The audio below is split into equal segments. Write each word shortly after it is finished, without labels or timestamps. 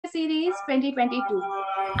Series 2022,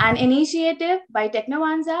 an initiative by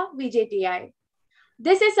Technovanza VJTI.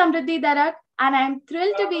 This is Samriddhi Darak, and I am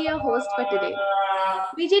thrilled to be your host for today.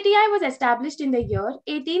 VJTI was established in the year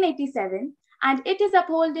 1887, and it is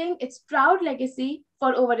upholding its proud legacy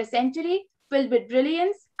for over a century, filled with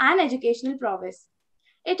brilliance and educational prowess.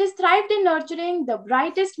 It has thrived in nurturing the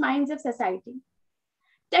brightest minds of society.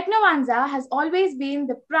 Technovanza has always been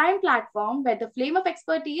the prime platform where the flame of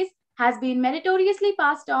expertise has been meritoriously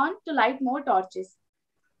passed on to light more torches.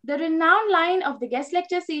 The renowned line of the guest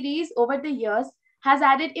lecture series over the years has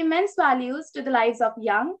added immense values to the lives of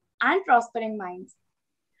young and prospering minds.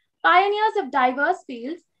 Pioneers of diverse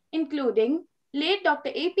fields, including late Dr.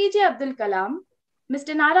 APJ Abdul Kalam,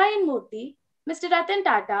 Mr. Narayan Murthy, Mr. Ratan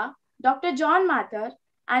Tata, Dr. John Mathur,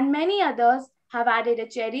 and many others have added a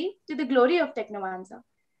cherry to the glory of Technovanza,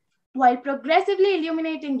 while progressively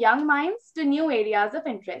illuminating young minds to new areas of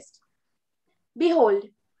interest. Behold,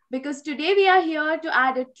 because today we are here to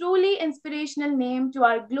add a truly inspirational name to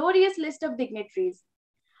our glorious list of dignitaries.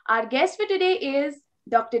 Our guest for today is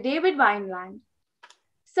Dr. David Wineland.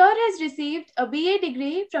 Sir has received a BA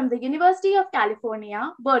degree from the University of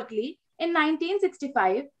California, Berkeley in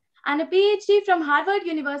 1965 and a PhD from Harvard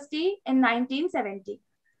University in 1970.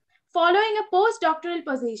 Following a postdoctoral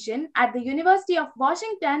position at the University of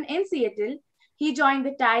Washington in Seattle, he joined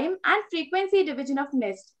the Time and Frequency Division of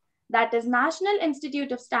NIST, that is National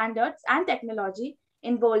Institute of Standards and Technology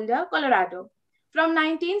in Boulder, Colorado, from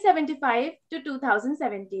 1975 to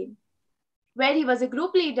 2017, where he was a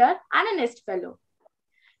group leader and a NIST fellow.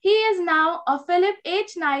 He is now a Philip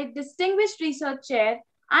H. Knight Distinguished Research Chair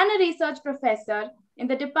and a research professor in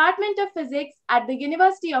the Department of Physics at the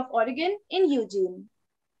University of Oregon in Eugene.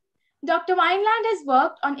 Dr. Wineland has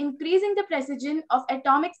worked on increasing the precision of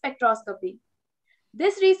atomic spectroscopy.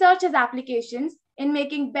 This research has applications in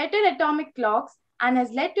making better atomic clocks and has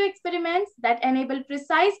led to experiments that enable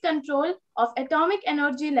precise control of atomic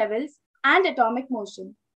energy levels and atomic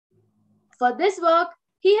motion. For this work,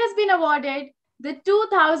 he has been awarded the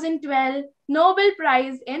 2012 Nobel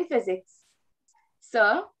Prize in Physics.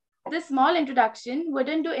 Sir, this small introduction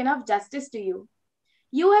wouldn't do enough justice to you.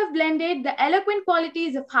 You have blended the eloquent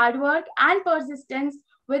qualities of hard work and persistence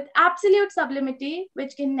with absolute sublimity,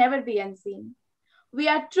 which can never be unseen. We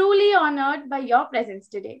are truly honored by your presence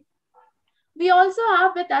today. We also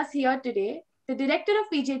have with us here today the Director of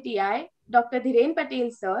VJTI, Dr. Dhiren Patel,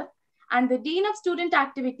 sir, and the Dean of Student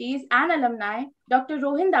Activities and Alumni, Dr.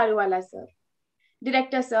 Rohin Daruwala, sir.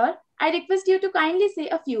 Director, sir, I request you to kindly say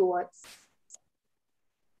a few words.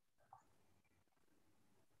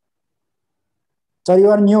 Sir,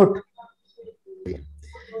 you are mute.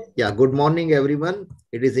 Yeah, good morning, everyone.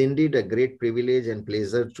 It is indeed a great privilege and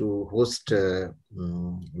pleasure to host Dr.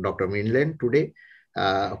 Wineland today,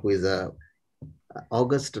 who is a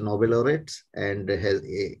August Nobel Laureate and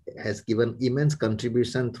has given immense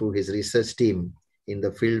contribution through his research team in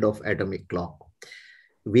the field of atomic clock.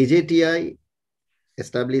 VJTI,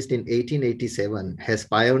 established in 1887, has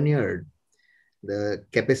pioneered the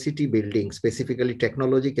capacity building, specifically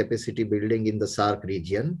technology capacity building in the SAARC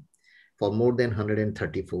region for more than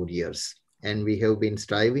 134 years. And we have been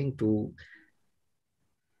striving to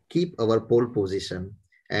keep our pole position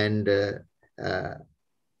and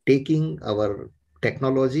taking our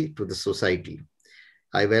technology to the society.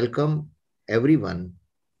 I welcome everyone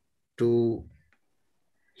to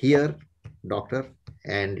hear Doctor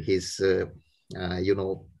and his,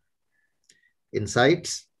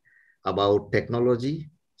 insights about technology,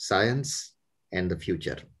 science, and the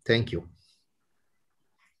future. Thank you.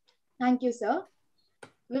 Thank you, sir.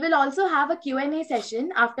 We will also have a Q&A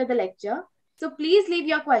session after the lecture. So please leave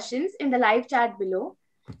your questions in the live chat below.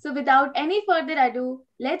 So without any further ado,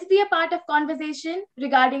 let's be a part of conversation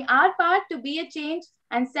regarding our part to be a change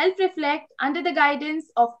and self-reflect under the guidance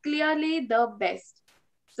of clearly the best.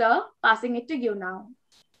 Sir, passing it to you now.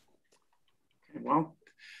 Okay, well,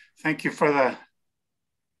 thank you for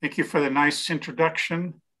the nice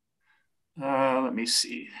introduction. Let me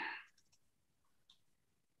see.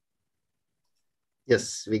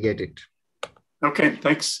 Yes, we get it. Okay,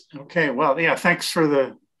 thanks. Okay, well, yeah, thanks for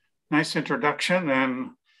the nice introduction.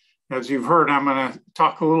 And as you've heard, I'm going to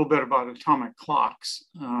talk a little bit about atomic clocks.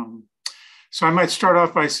 So I might start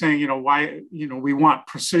off by saying, why, we want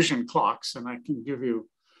precision clocks, and I can give you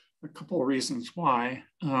a couple of reasons why.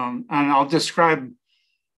 And I'll describe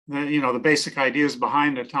the basic ideas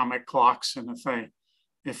behind atomic clocks. And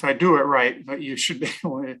if I do it right, but you should be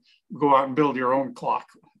able to go out and build your own clock.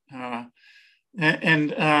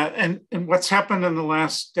 And what's happened in the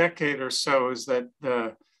last decade or so is that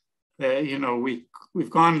we've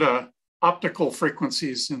gone to optical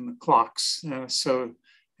frequencies in the clocks. So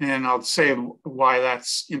and I'll say why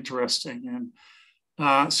that's interesting.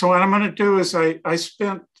 And so what I'm going to do is I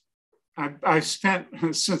spent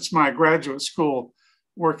since my graduate school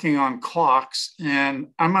working on clocks, and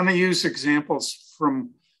I'm going to use examples from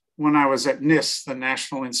when I was at NIST, the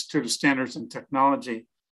National Institute of Standards and Technology.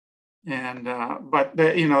 And but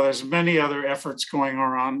there's many other efforts going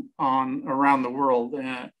on around the world,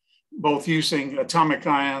 both using atomic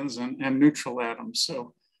ions and neutral atoms.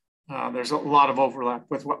 So there's a lot of overlap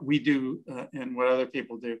with what we do and what other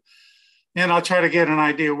people do. And I'll try to get an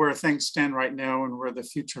idea where things stand right now and where the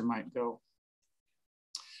future might go.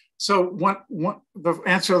 So the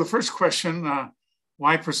answer to the first question,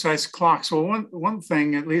 why precise clocks? Well, one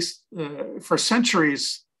thing, at least for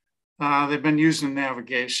centuries, they've been used in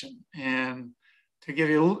navigation. And to give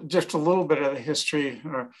you just a little bit of the history,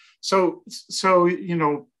 so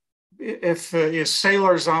if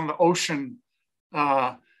sailors on the ocean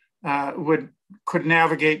could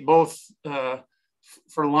navigate both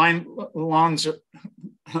for lines of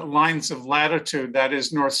latitude, that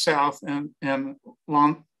is north-south, and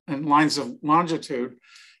lines of longitude,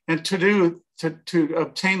 and to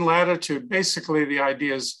obtain latitude, basically the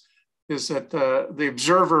idea is that the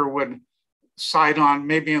observer would sight on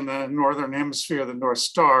maybe in the northern hemisphere the North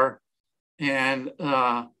Star, and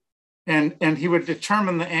he would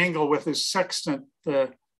determine the angle with his sextant,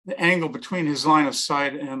 the angle between his line of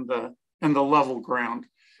sight and the level ground.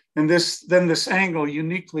 And this angle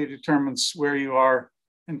uniquely determines where you are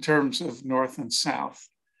in terms of north and south.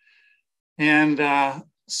 And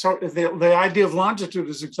so the idea of longitude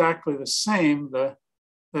is exactly the same.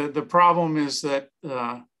 The problem is that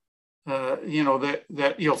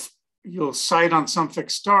that you'll sight on some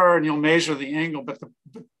fixed star and you'll measure the angle, but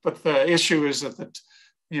the issue is that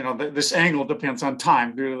this angle depends on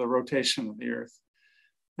time due to the rotation of the Earth.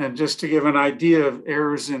 And just to give an idea of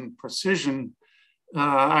errors in precision,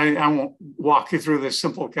 I won't walk you through this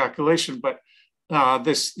simple calculation, but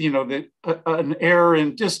an error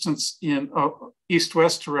in distance in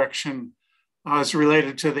east-west direction is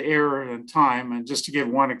related to the error in time. And just to give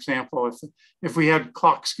one example, if we had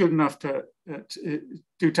clocks good enough to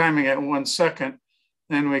do timing at 1 second,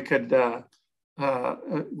 then we could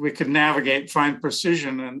navigate, find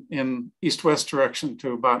precision in east-west direction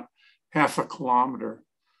to about half a kilometer.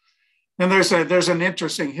 And there's an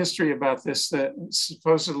interesting history about this, that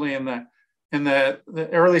supposedly in the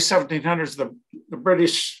early 1700s, the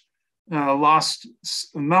British lost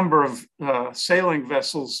a number of sailing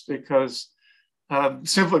vessels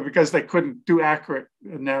simply because they couldn't do accurate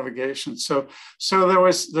navigation. So there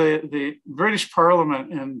was the British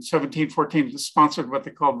Parliament in 1714 sponsored what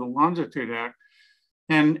they called the Longitude Act,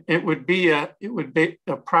 and a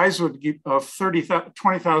prize of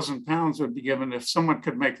 £20,000 would be given if someone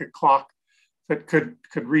could make a clock that could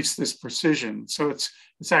reach this precision. So it's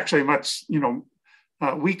actually much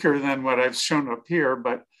weaker than what I've shown up here,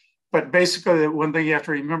 but basically the one thing you have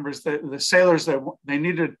to remember is that the sailors, they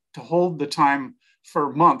needed to hold the time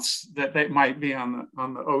for months that they might be on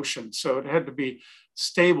the ocean. So it had to be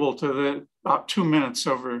stable to about 2 minutes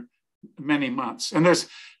over many months. And there's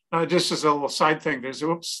just as a little side thing, there's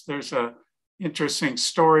a interesting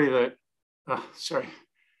story that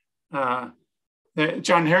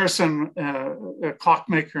John Harrison, a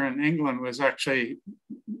clockmaker in England, was actually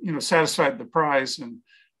satisfied with the prize. And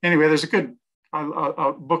anyway, there's a good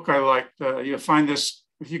a book I liked. You can find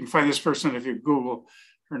this person if you Google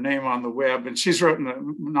her name on the web, and she's written a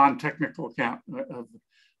non-technical account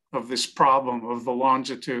of this problem of the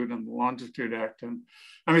longitude and the Longitude Act. And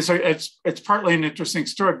I mean, so it's partly an interesting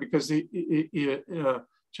story because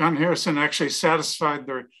John Harrison actually satisfied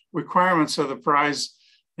the requirements of the prize,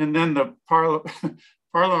 and then the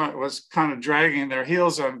Parliament was kind of dragging their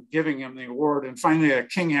heels on giving him the award, and finally a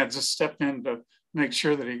king had to step in to make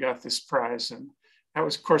sure that he got this prize. And that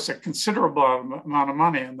was, of course, a considerable amount of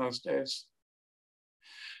money in those days.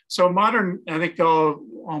 So modern, I think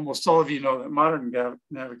almost all of you know that modern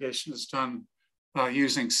navigation is done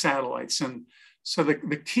using satellites. And so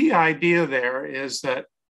the key idea there is that,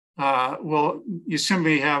 you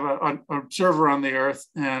simply have an observer on the Earth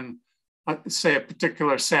and say a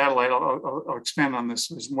particular satellite. I'll expand on this.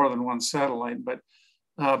 There's more than one satellite, but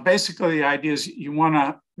basically the idea is you want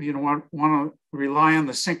to rely on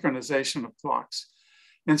the synchronization of clocks.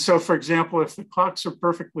 And so, for example, if the clocks are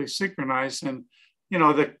perfectly synchronized, and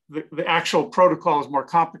the actual protocol is more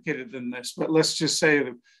complicated than this, but let's just say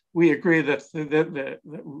that we agree that the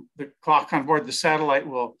clock on board the satellite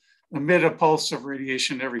will emit a pulse of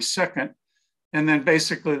radiation every second. And then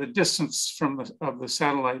basically the distance of the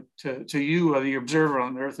satellite to you or the observer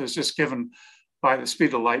on Earth is just given by the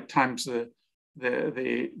speed of light times the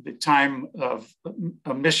the time of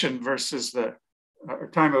emission versus the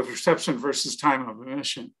time of reception versus time of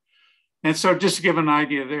emission. And so just to give an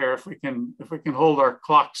idea there, if we can hold our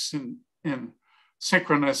clocks in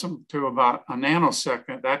synchronism to about a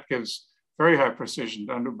nanosecond, that gives very high precision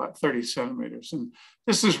down to about 30 centimeters. And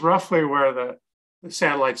this is roughly where the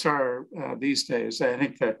satellites are these days. I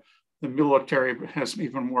think that the military has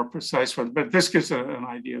even more precise ones, but this gives an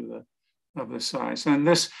idea of the size. And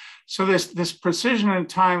this precision in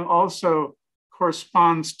time also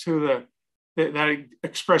corresponds to that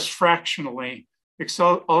expressed fractionally. It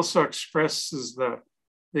also expresses the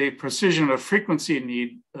precision of frequency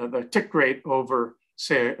need, the tick rate over,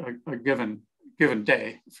 say, a given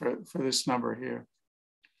day for this number here.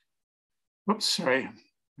 Whoops, sorry.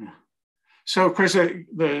 So of course,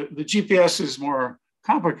 the GPS is more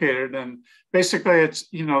complicated, and basically it's,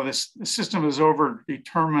 the system is over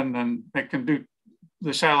determined, and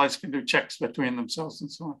the satellites can do checks between themselves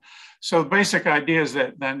and so on. So the basic idea is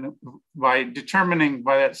that then by determining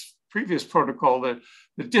by that previous protocol the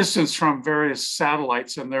distance from various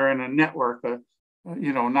satellites, and they're in a network,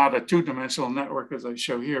 not a two-dimensional network as I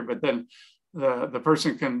show here, but then the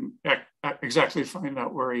person can exactly find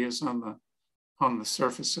out where he is on the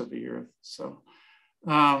surface of the Earth.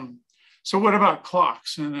 So what about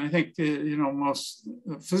clocks? And I think most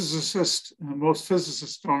physicists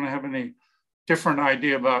don't have any different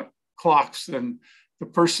idea about clocks than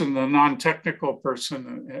the non-technical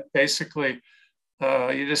person. Basically,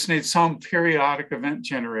 you just need some periodic event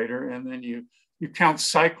generator, and then you count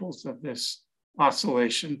cycles of this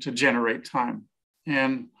oscillation to generate time.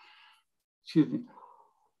 And excuse me.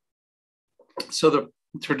 So the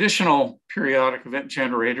traditional periodic event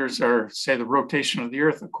generators are, say, the rotation of the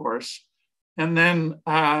Earth, of course. And then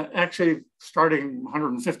actually starting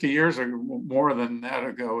 150 years or more than that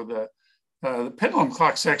ago, the pendulum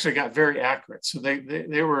clocks actually got very accurate. So they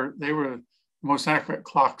were the most accurate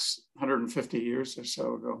clocks 150 years or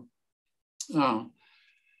so ago.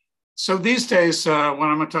 So these days, what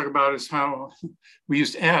I'm going to talk about is how we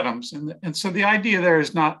used atoms. And so the idea there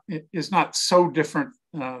is not so different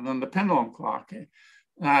than the pendulum clock.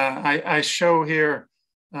 I show here,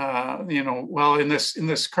 in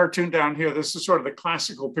this cartoon down here, this is sort of the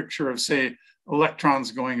classical picture of, say,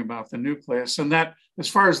 electrons going about the nucleus. And that, as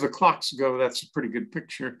far as the clocks go, that's a pretty good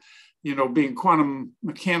picture. Being quantum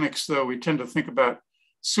mechanics, though, we tend to think about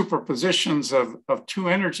superpositions of two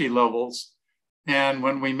energy levels. And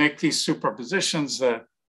when we make these superpositions,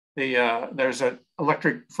 there's an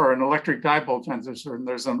electric dipole transistor, and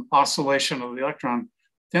there's an oscillation of the electron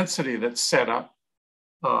density that's set up.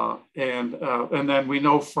 And then we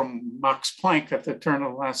know from Max Planck at the turn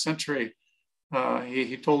of the last century,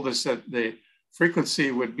 he told us that the frequency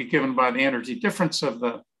would be given by the energy difference of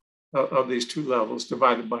these two levels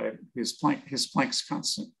divided by his Planck's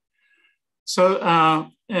constant. So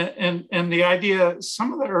and the idea,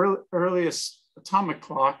 some of the earliest atomic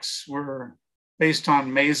clocks were based on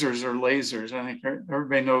masers or lasers. I think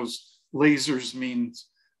everybody knows lasers means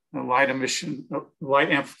light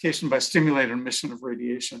amplification by stimulated emission of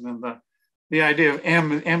radiation. And the idea of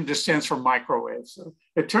M just stands for microwave. So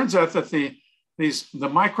it turns out that the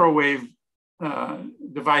microwave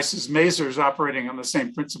devices, masers operating on the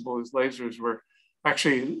same principle as lasers, were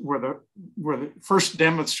the first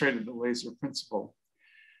demonstrated the laser principle.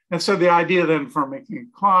 And so the idea then for making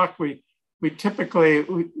a clock, we typically,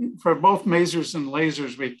 for both masers and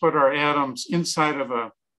lasers, we put our atoms inside of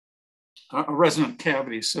a resonant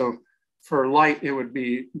cavity. So for light, it would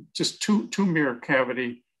be just two mirror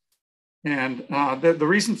cavity. And the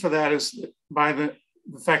reason for that is that by the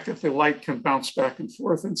fact that the light can bounce back and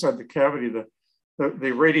forth inside the cavity,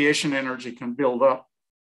 the radiation energy can build up,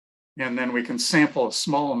 and then we can sample a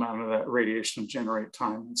small amount of that radiation and generate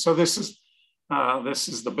time. And so this is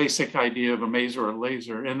the basic idea of a maser or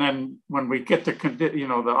laser. And then when we get the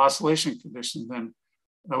oscillation condition, then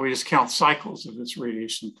we just count cycles of this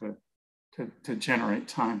radiation to generate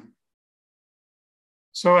time.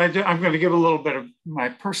 So I'm going to give a little bit of my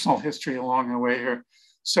personal history along the way here.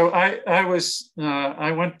 So I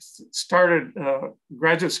started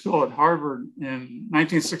graduate school at Harvard in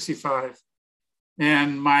 1965,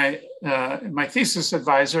 and my thesis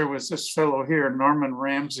advisor was this fellow here, Norman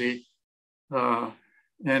Ramsey,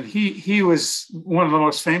 and he was one of the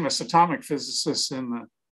most famous atomic physicists in the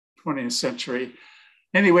 20th century.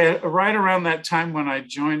 Anyway, right around that time when I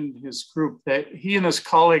joined his group, he and his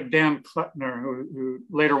colleague Dan Kleppner, who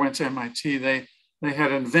later went to MIT, they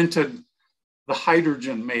had invented the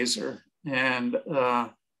hydrogen maser. And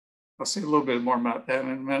I'll say a little bit more about that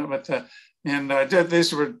in a minute. But And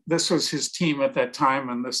this was his team at that time,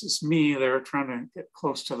 and this is me. They were trying to get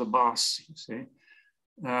close to the boss, you see.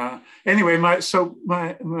 Anyway,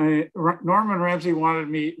 Norman Ramsey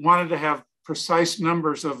wanted to have precise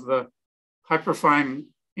numbers of the hyperfine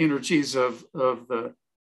energies of the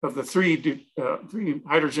three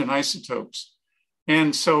hydrogen isotopes,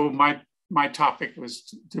 and so my topic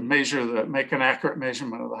was to make an accurate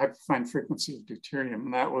measurement of the hyperfine frequency of deuterium,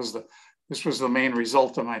 and this was the main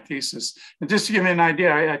result of my thesis. And just to give you an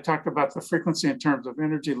idea, I talked about the frequency in terms of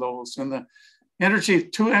energy levels, and the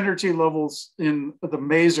two energy levels in the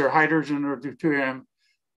maser, hydrogen or deuterium,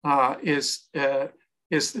 is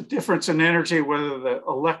the difference in energy, whether the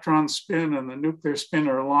electron spin and the nuclear spin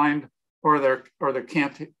are aligned or they're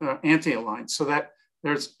anti-aligned. So that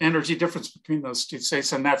there's energy difference between those two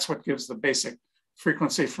states, and that's what gives the basic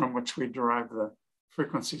frequency from which we derive the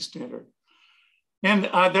frequency standard. And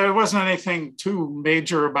there wasn't anything too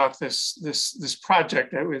major about this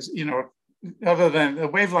project. It was, other than the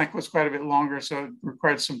wavelength was quite a bit longer, so it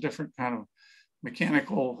required some different kind of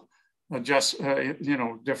mechanical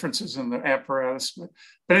differences in the apparatus.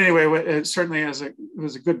 But anyway, it certainly it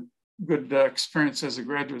was a good experience as a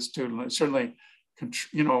graduate student. It certainly,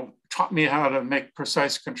 taught me how to make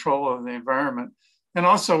precise control of the environment. And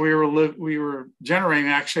also we were generating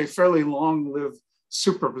actually fairly long-lived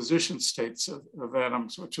superposition states of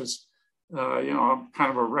atoms, which was, kind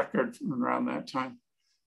of a record around that time.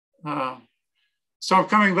 So I'm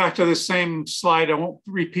coming back to the same slide. I won't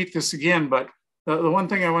repeat this again, but the one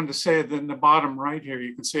thing I wanted to say in the bottom right here,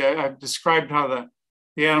 you can see I've described how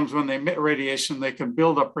the atoms, when they emit radiation, they can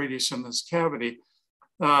build up radiation in this cavity.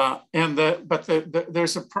 But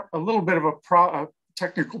there's a little bit of a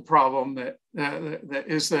technical problem that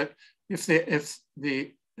is that if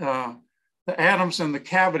the atoms in the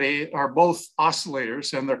cavity are both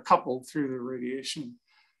oscillators and they're coupled through the radiation,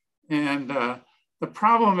 and the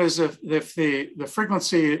problem is if the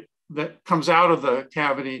frequency that comes out of the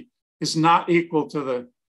cavity is not equal to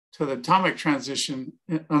the atomic transition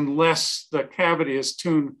unless the cavity is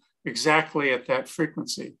tuned exactly at that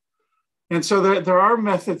frequency. And so there are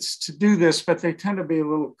methods to do this, but they tend to be a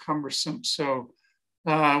little cumbersome. So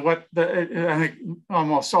I think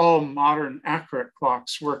almost all modern accurate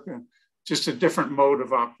clocks work in just a different mode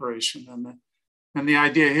of operation. And the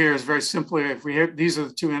idea here is very simply, if these are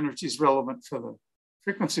the two energies relevant for the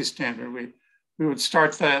frequency standard, we would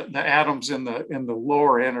start the atoms in the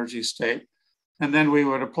lower energy state, and then we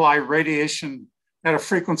would apply radiation at a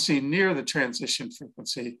frequency near the transition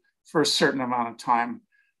frequency for a certain amount of time.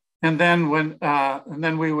 And then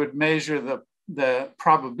we would measure the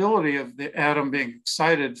probability of the atom being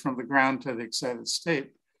excited from the ground to the excited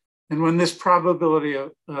state. And when this probability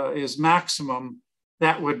is maximum,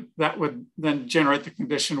 that would then generate the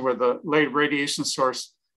condition where the radiation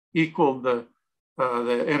source equaled the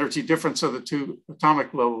energy difference of the two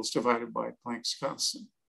atomic levels divided by Planck's constant.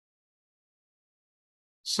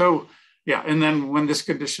 So yeah, and then when this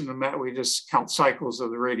condition is met, we just count cycles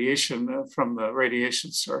of the radiation from the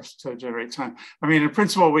radiation source to generate time. I mean, in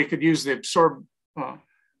principle, we could use the absorbed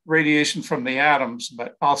radiation from the atoms,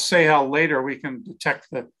 but I'll say how later we can detect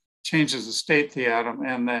the changes of state of the atom.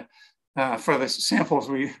 And for the samples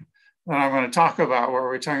that I'm going to talk about, where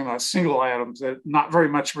we're talking about single atoms, that not very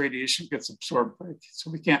much radiation gets absorbed,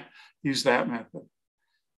 so we can't use that method.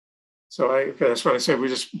 So that's what I said.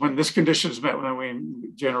 When this condition is met, then we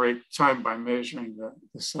generate time by measuring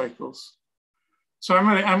the cycles. So I'm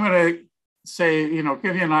going to say,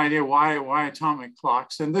 give you an idea why atomic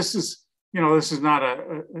clocks. And this is not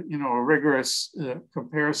a rigorous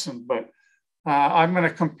comparison, but I'm going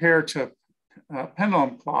to compare to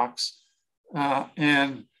pendulum clocks.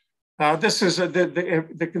 This is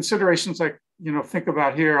the considerations I think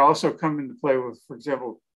about here also come into play with, for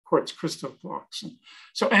example, quartz crystal clocks. And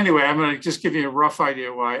so anyway, I'm going to just give you a rough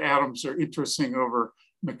idea why atoms are interesting over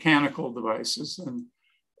mechanical devices. And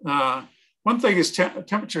one thing is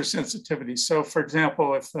temperature sensitivity. So for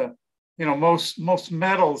example, if most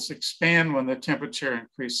metals expand when the temperature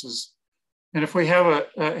increases, and if we have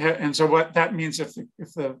and so what that means, if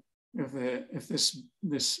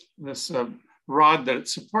this rod that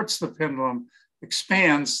supports the pendulum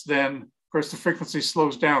expands, then of course the frequency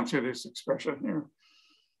slows down through this expression here.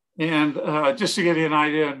 And just to give you an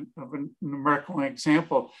idea of a numerical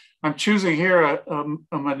example, I'm choosing here a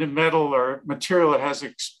metal or material that has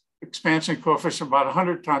expansion coefficient about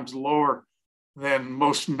 100 times lower than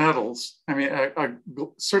most metals. I mean,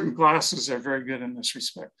 certain glasses are very good in this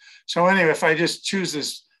respect. So anyway, if I just choose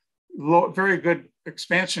this very good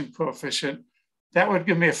expansion coefficient, that would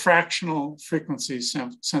give me a fractional frequency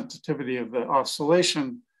sensitivity of the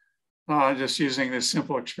oscillation just using this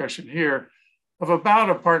simple expression here, of about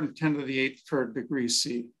a part in 10 to the 8th per degree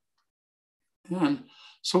C. And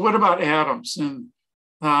so what about atoms? And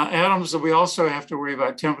atoms, we also have to worry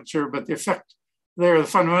about temperature, but the effect there, the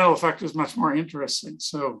fundamental effect is much more interesting.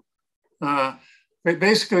 So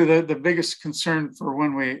basically the biggest concern for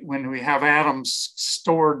when we have atoms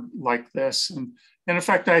stored like this, and in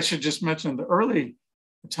fact, I should just mention the early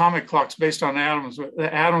atomic clocks based on atoms,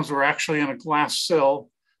 the atoms were actually in a glass cell.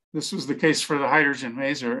 This was the case for the hydrogen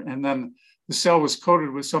maser. And then the cell was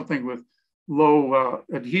coated with something with low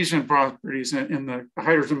adhesion properties. In the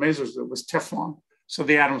hydrogen masers, it was Teflon. So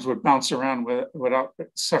the atoms would bounce around without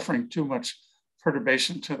suffering too much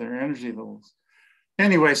perturbation to their energy levels.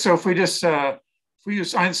 Anyway, so if we just, if we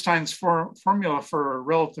use Einstein's formula for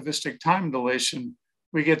relativistic time dilation,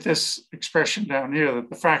 we get this expression down here that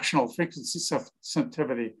the fractional frequency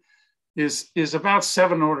sensitivity is about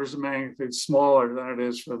 7 orders of magnitude smaller than it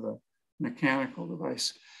is for the mechanical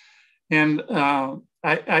device. And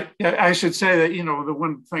I should say that, you know, the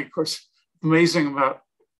one thing, of course, amazing about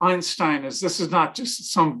Einstein is this is not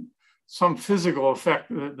just some physical effect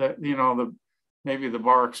that you know, maybe the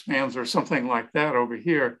bar expands or something like that over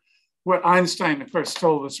here. What Einstein, of course,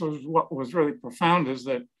 told us was what was really profound is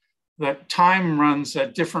that time runs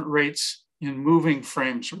at different rates in moving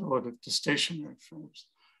frames relative to stationary frames.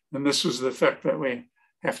 And this was the effect that we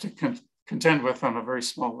have to contend with on a very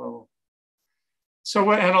small level.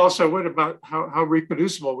 So, and also what about how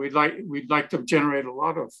reproducible? We'd like to generate a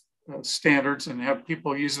lot of standards and have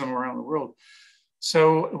people use them around the world.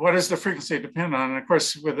 So what does the frequency depend on? And of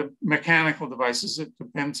course, with the mechanical devices, it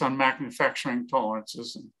depends on manufacturing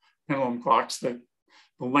tolerances and pendulum clocks. The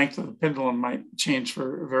length of the pendulum might change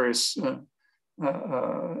for various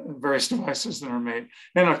devices that are made.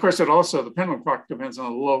 And of course, the pendulum clock depends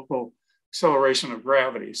on the local acceleration of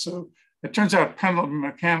gravity. So it turns out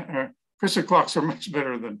crystal clocks are much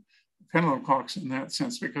better than pendulum clocks in that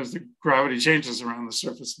sense because the gravity changes around the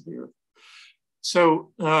surface of the Earth.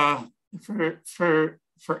 So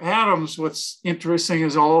for atoms, what's interesting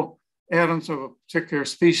is all atoms of a particular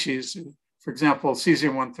species, for example,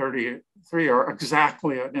 cesium-133 are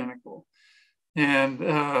exactly identical. And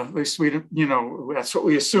at least we, you know, that's what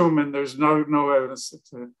we assume, and there's no evidence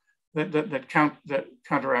that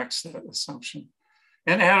counteracts that assumption.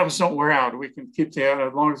 And atoms don't wear out. We can keep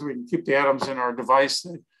as long as we can keep the atoms in our device,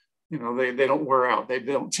 they don't wear out. They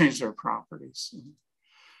don't change their properties.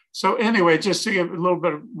 So anyway, just to give a little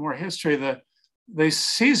bit more history, the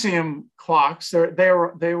cesium clocks, they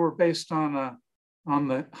were based on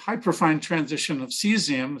the hyperfine transition of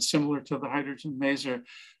cesium, similar to the hydrogen maser.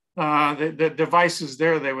 The devices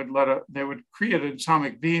there, they would create an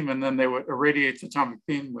atomic beam, and then they would irradiate the atomic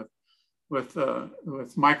beam with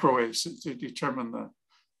microwaves to determine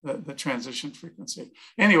the transition frequency.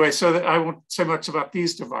 Anyway, so I won't say much about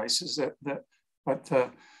these devices.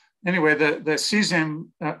 Anyway, the cesium,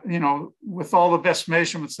 with all the best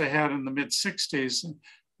measurements they had in the mid-60s,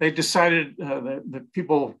 they decided the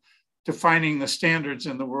people defining the standards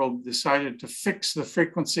in the world decided to fix the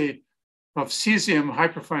frequency of cesium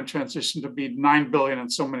hyperfine transition to be 9 billion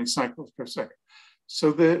and so many cycles per second.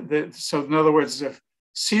 So so in other words, if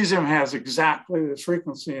cesium has exactly the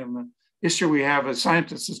frequency, and the issue we have as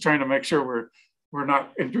scientists is trying to make sure we're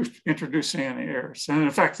not introducing any errors. And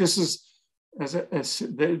in fact, this was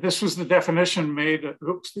the definition made,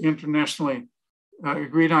 the internationally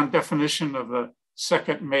agreed on definition of the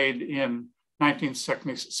second made in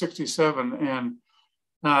 1967. And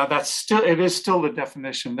it is still the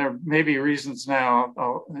definition. There may be reasons now,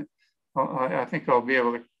 I think I'll be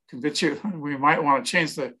able to convince you, we might want to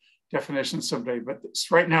change the definition someday, but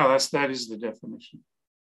right now that is the definition.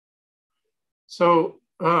 So,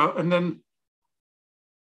 and then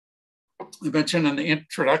I mentioned in the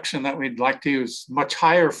introduction that we'd like to use much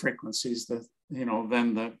higher frequencies than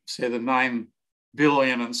say the 9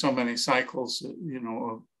 billion and so many cycles,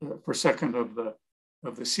 per second of the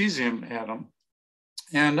cesium atom.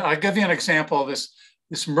 And I'll give you an example of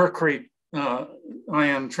this mercury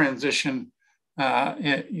ion transition,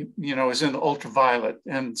 is in the ultraviolet.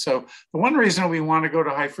 And so the one reason we want to go to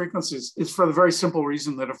high frequencies is for the very simple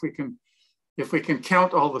reason that if we can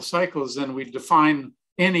count all the cycles, then we define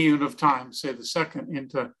any unit of time, say the second,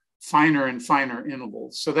 into finer and finer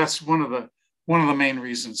intervals. So that's one of the main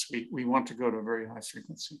reasons we want to go to a very high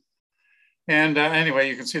frequency. And anyway,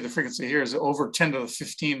 you can see the frequency here is over 10 to the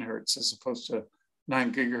 15 hertz as opposed to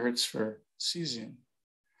 9 gigahertz for cesium.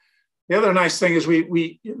 The other nice thing is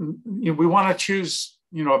we want to choose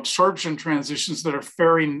absorption transitions that are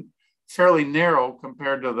fairly narrow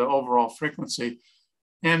compared to the overall frequency.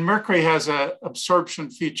 And mercury has an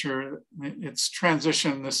absorption feature. Its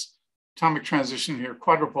transition, this atomic transition here,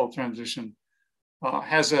 quadrupole transition,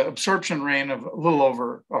 has an absorption rate of a little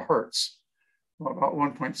over a hertz, about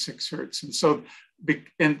 1.6 hertz. And so,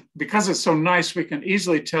 because it's so nice, we can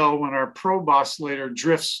easily tell when our probe oscillator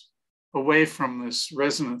drifts away from this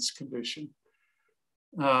resonance condition.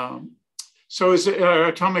 So is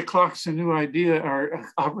atomic clocks a new idea, or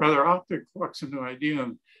rather optic clocks a new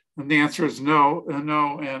idea? And the answer is no,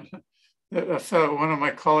 no. And one of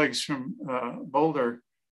my colleagues from Boulder,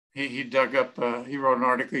 he dug up, he wrote an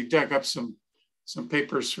article, he dug up some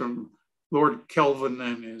papers from Lord Kelvin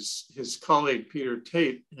and his colleague Peter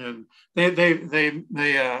Tate, and they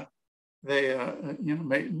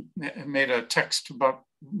made a text about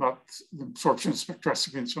absorption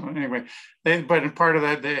spectroscopy and so on. Anyway, but in part of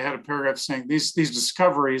that, they had a paragraph saying these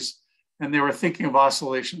discoveries, and they were thinking of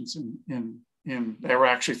oscillations they were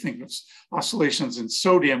actually thinking of oscillations in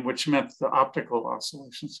sodium, which meant the optical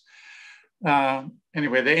oscillations.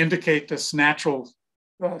 Anyway, they indicate this natural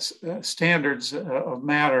standards of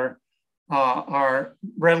matter are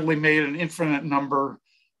readily made an infinite number,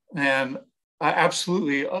 and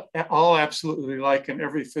all absolutely like in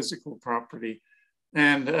every physical property.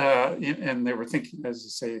 And they were thinking, as I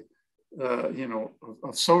say,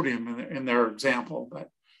 of sodium in their example. But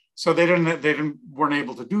so they weren't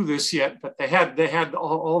able to do this yet, but they had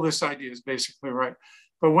all this idea is basically right.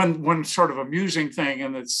 But one sort of amusing thing,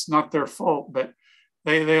 and it's not their fault, but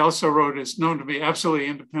they also wrote, it's known to be absolutely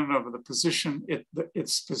independent of the position,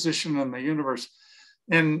 its position in the universe.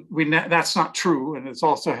 And that's not true. And it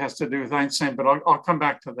also has to do with Einstein, but I'll come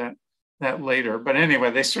back to that later. But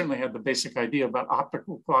anyway, they certainly had the basic idea about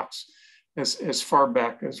optical clocks as far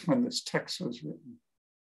back as when this text was written.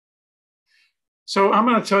 So I'm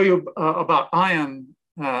going to tell you about ion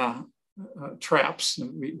traps.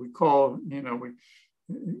 And we call, and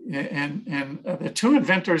the two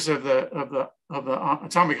inventors of the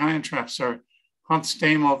atomic ion traps are Hans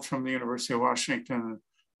Steenholt from the University of Washington and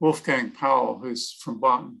Wolfgang Paul, who's from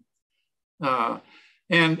Bonn.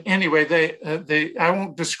 And anyway, I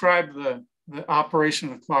won't describe the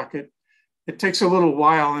operation of the clock. It takes a little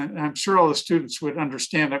while, and I'm sure all the students would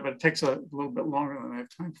understand it, but it takes a little bit longer than I have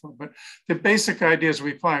time for. But the basic idea is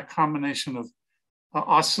we apply a combination of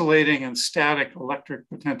oscillating and static electric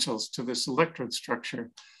potentials to this electrode structure.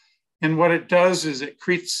 And what it does is it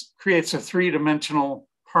creates a three-dimensional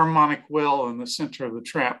harmonic well in the center of the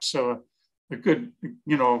trap. So a good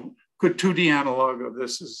 2D analog of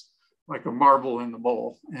this is like a marble in the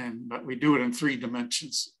bowl, but we do it in 3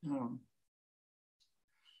 dimensions.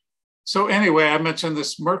 So anyway, I mentioned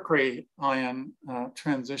this mercury ion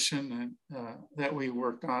transition that we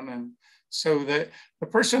worked on, and so the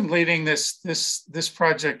person leading this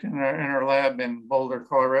project in our lab in Boulder,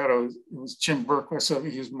 Colorado, was Jim Berkowitz. So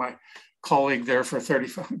he was my colleague there for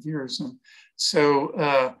 35 years, and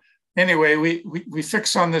so anyway, we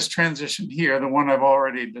fixed on this transition here, the one I've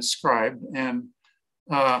already described, and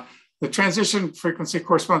the transition frequency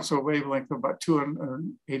corresponds to a wavelength of about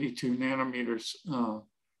 282 nanometers.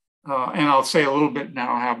 And I'll say a little bit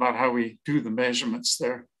now about how we do the measurements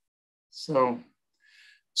there. So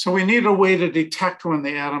we need a way to detect when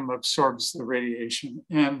the atom absorbs the radiation.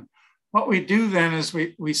 And what we do then is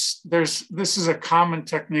this is a common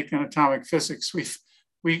technique in atomic physics. We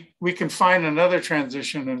can find another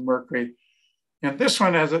transition in mercury. And this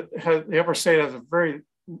one the upper state has a very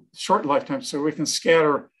short lifetime, so we can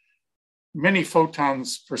scatter many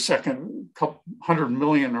photons per second, a couple 100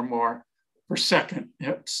 million or more per second.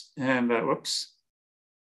 Oops, and whoops,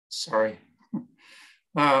 sorry.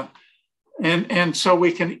 And so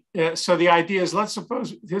we can, so the idea is, let's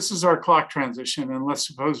suppose this is our clock transition, and let's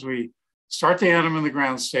suppose we start the atom in the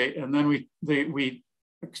ground state, and then we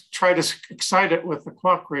try to excite it with the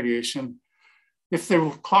clock radiation. If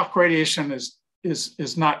the clock radiation is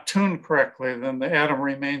not tuned correctly, then the atom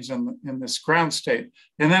remains in this ground state.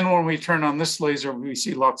 And then when we turn on this laser, we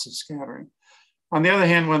see lots of scattering. On the other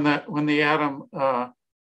hand, when the atom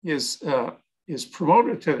is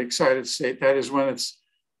promoted to the excited state, that is when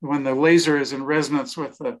the laser is in resonance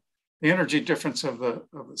with the energy difference of the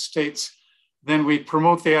states, then we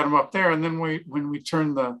promote the atom up there. And then when we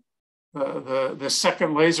turn the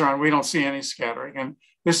second laser on, we don't see any scattering. And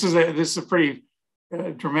this is a pretty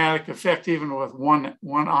dramatic effect, even with one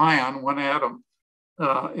ion, one atom,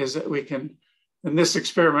 is that we can. In this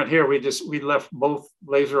experiment here, we left both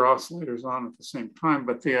laser oscillators on at the same time.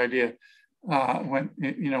 But the idea, when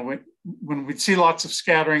we see lots of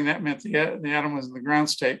scattering, that meant the atom was in the ground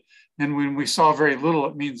state. And when we saw very little,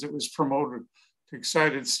 it means it was promoted to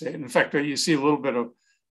excited state. In fact, you see a little bit of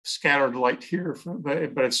scattered light here,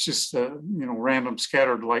 but it's just random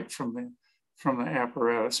scattered light from from the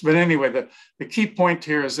apparatus. But anyway, the key point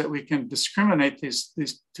here is that we can discriminate these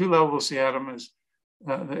two levels the atom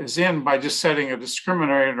is in by just setting a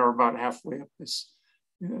discriminator about halfway up this,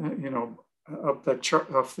 up that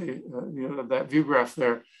chart, off the that view graph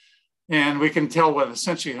there, and we can tell with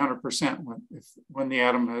essentially 100% when the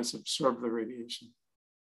atom has absorbed the radiation.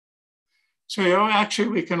 So actually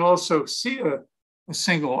we can also see a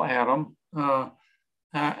single atom.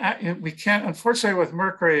 We can't, unfortunately, with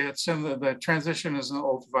mercury, it's in the transition is in the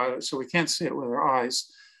ultraviolet, so we can't see it with our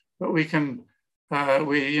eyes. But we can,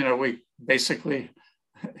 we basically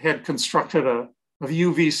had constructed a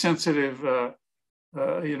UV sensitive,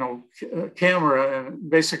 camera, and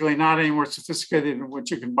basically not any more sophisticated than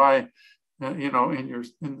what you can buy, in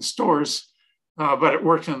the stores, but it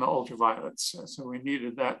worked in the ultraviolets, so we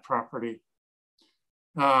needed that property.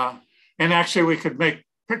 And actually, we could make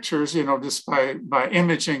pictures, just by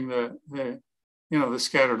imaging the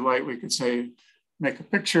scattered light. We could say, make a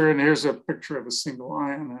picture, and here's a picture of a single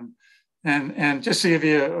ion, and just to give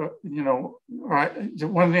you,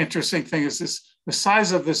 one interesting thing is the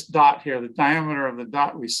size of this dot here, the diameter of the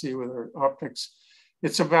dot we see with our optics,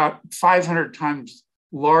 it's about 500 times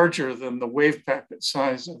larger than the wave packet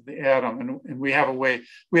size of the atom, and we have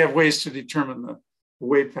ways to determine the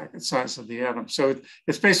wave packet size of the atom. So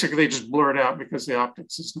it's basically just blurred out because the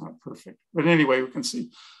optics is not perfect. But anyway, we can see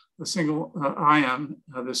the single ion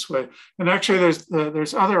this way. And actually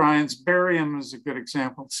there's other ions. Barium is a good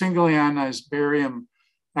example. Single ionized barium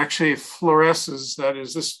actually fluoresces, that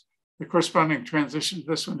is the corresponding transition,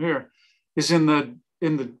 this one here, is in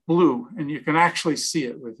the blue, and you can actually see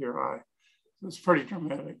it with your eye. So it's pretty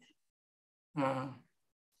dramatic.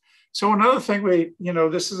 So another thing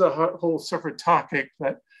this is a whole separate topic,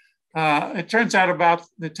 but it turns out about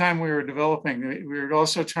the time we were developing, we were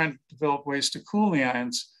also trying to develop ways to cool the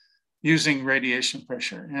ions using radiation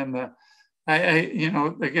pressure. And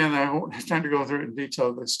again, I won't have time to go through it in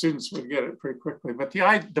detail. The students would get it pretty quickly. But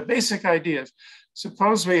the basic idea is,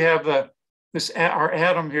 suppose we have our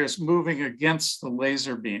atom here is moving against the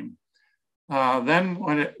laser beam. Then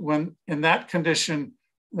when in that condition,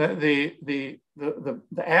 the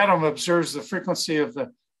atom observes the frequency of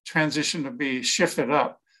the transition to be shifted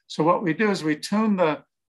up. So what we do is we tune the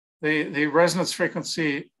resonance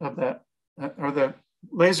frequency of the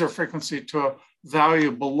laser frequency to a value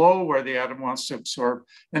below where the atom wants to absorb.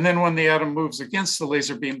 And then when the atom moves against the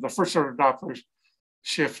laser beam, the first order Doppler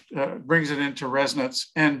shift brings it into resonance.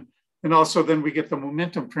 And also then we get the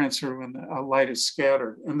momentum transfer when the light is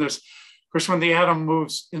scattered. And of course, when the atom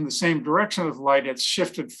moves in the same direction of light, it's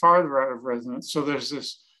shifted farther out of resonance. So there's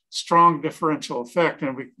this strong differential effect,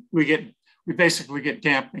 and we basically get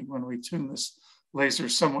damping when we tune this laser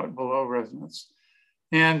somewhat below resonance.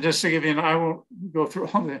 And just to give you, I won't go through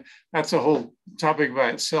all that, that's a whole topic by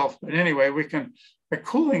itself. But anyway, by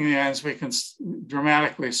cooling the ions, we can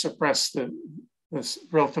dramatically suppress this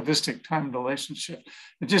relativistic time dilation shift.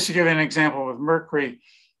 And just to give you an example with mercury,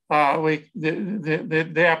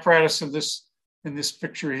 the apparatus in this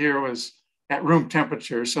picture here was at room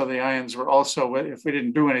temperature. So the ions were also, if we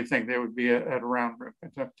didn't do anything, they would be at around room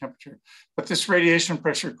temperature. But this radiation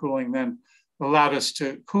pressure cooling then allowed us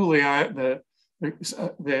to cool the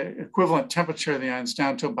equivalent temperature of the ions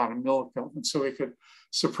down to about 1 millikelvin. So we could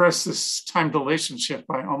suppress this time dilation shift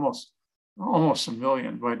by almost 1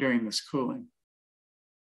 million by doing this cooling.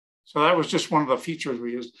 So that was just one of the features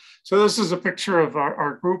we used. So this is a picture of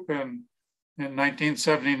our group in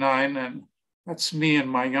 1979, and that's me in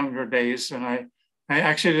my younger days. And I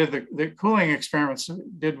actually did the cooling experiments we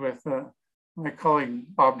did with my colleague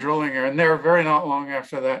Bob Drillinger, and there very not long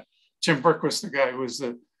after that, Jim Burke was the guy who was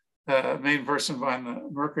the main person behind the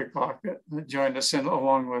mercury clock that joined us in,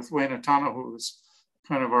 along with Wayne Atano, who was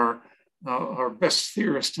kind of our best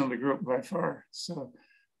theorist in the group by far. So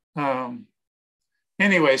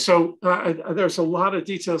anyway, so there's a lot of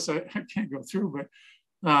details I can't go through,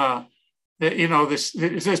 but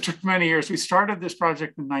this took many years. We started this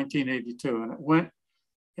project in 1982, and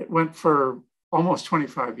it went for almost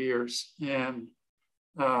 25 years. And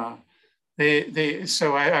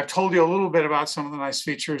so I've told you a little bit about some of the nice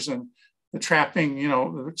features and the trapping.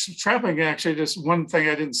 Trapping actually, just one thing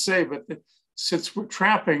I didn't say, but since we're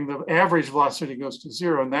trapping, the average velocity goes to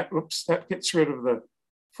 0, and that gets rid of the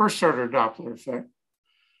first order Doppler effect.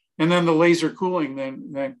 And then the laser cooling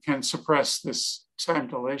then can suppress this time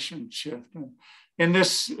dilation shift. And in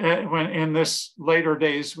this later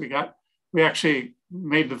days, we actually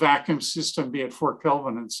made the vacuum system be at 4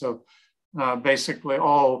 Kelvin, and so basically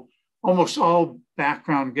almost all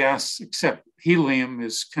background gas except helium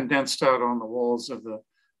is condensed out on the walls of the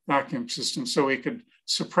vacuum system, so we could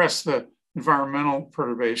suppress the environmental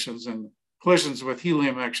perturbations and collisions with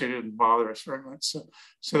helium actually didn't bother us very much.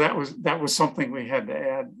 So that was something we had to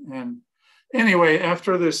add. And anyway,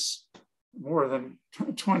 after this more than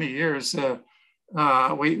 20 years,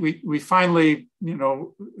 we finally,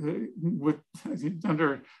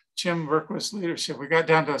 under Jim Berquist's leadership, we got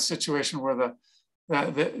down to a situation where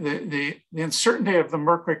the uncertainty of the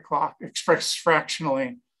mercury clock expressed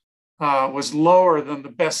fractionally was lower than the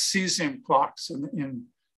best cesium clocks in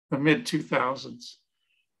the mid 2000s.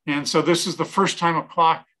 And so this is the first time a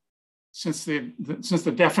clock since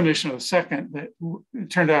the definition of the second that it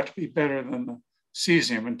turned out to be better than the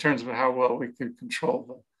cesium in terms of how well we could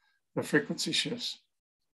control the frequency shifts.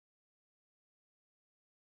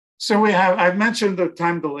 So I've mentioned the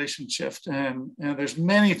time dilation shift, and there's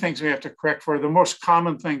many things we have to correct for. The most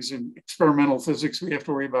common things in experimental physics we have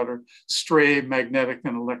to worry about are stray magnetic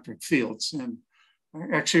and electric fields. And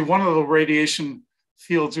actually one of the radiation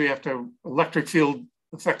fields electric field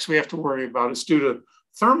effects we have to worry about is due to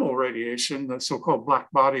thermal radiation, the so-called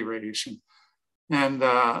black body radiation. And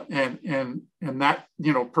that,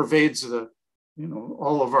 pervades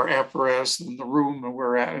all of our apparatus and the room that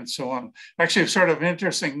we're at and so on. Actually, sort of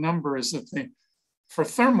interesting number is that for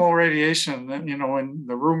thermal radiation, in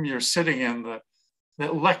the room you're sitting in, the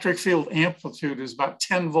electric field amplitude is about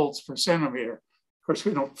 10 volts per centimeter. Of course,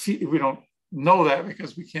 we don't know that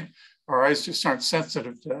because our eyes just aren't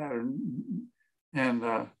sensitive to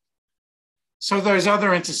that. So there's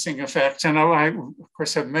other interesting effects. And I, of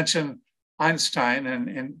course, have mentioned Einstein,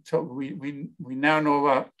 and so we now know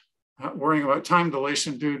about worrying about time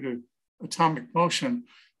dilation due to atomic motion.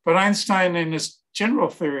 But Einstein, in his general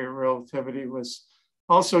theory of relativity, was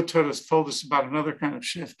also told us about another kind of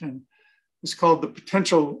shift, and it's called the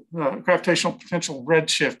gravitational potential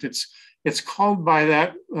redshift. It's called by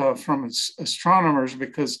that from astronomers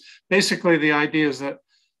because basically the idea is that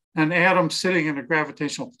an atom sitting in a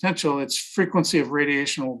gravitational potential, its frequency of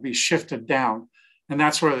radiation will be shifted down. And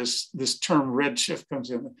that's where this term redshift comes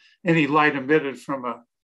in. Any light emitted from a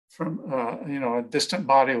distant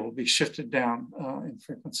body will be shifted down in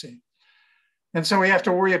frequency. And so we have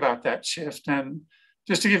to worry about that shift. And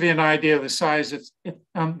just to give you an idea of the size, the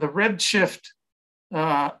redshift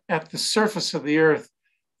at the surface of the Earth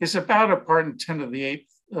is about a part in 10 to the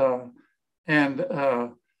 8th,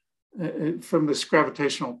 from this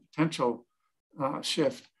gravitational potential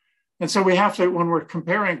shift. And so we have to, when we're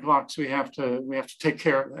comparing clocks, we have to take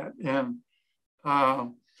care of that. And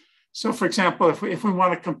so, for example, if we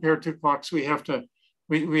want to compare two clocks, we can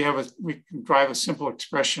drive a simple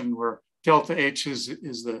expression where delta H is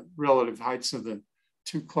the relative heights of the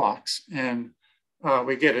two clocks, and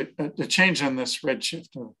we get the change in this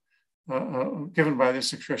redshift given by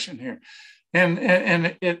this expression here. And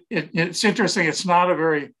it's interesting. It's not a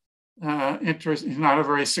very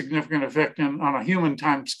significant effect on a human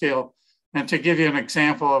time scale. And to give you an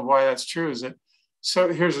example of why that's true is that,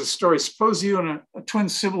 so here's a story. Suppose you and a twin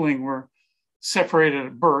sibling were separated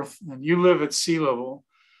at birth, and you live at sea level,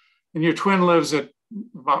 and your twin lives at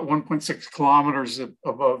about 1.6 kilometers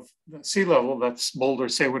above the sea level. That's Boulder,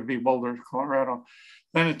 would be Boulder, Colorado.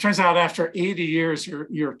 Then it turns out after 80 years,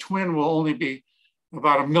 your twin will only be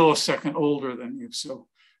about a millisecond older than you. So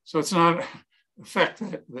it's not an effect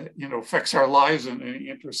that affects our lives in any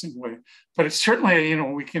interesting way, but it's certainly,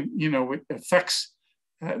 it affects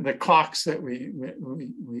the clocks that we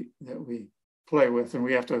play with, and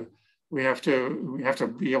we have to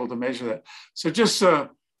be able to measure that. So just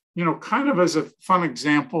kind of as a fun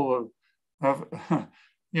example of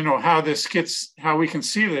how we can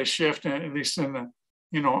see this shift, at least in the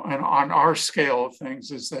and on our scale of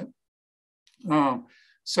things, is that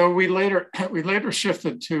so we later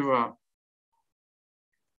shifted to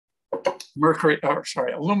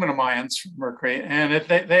aluminum ions from mercury, and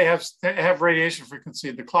they have radiation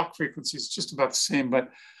frequency. The clock frequency is just about the same,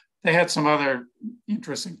 but they had some other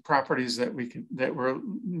interesting properties that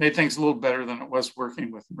made things a little better than it was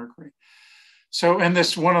working with mercury. So, and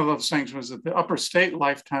one of those things was that the upper state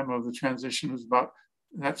lifetime of the transition was about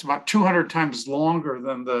 200 times longer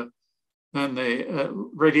than the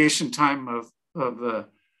radiation time of the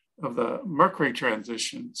mercury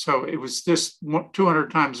transition. So it was this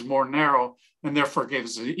 200 times more narrow, and therefore gave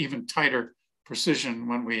us an even tighter precision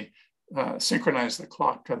when we synchronized the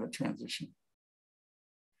clock to the transition.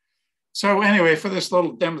 So anyway, for this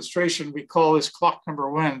little demonstration, we call this clock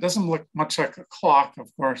number 1. It doesn't look much like a clock,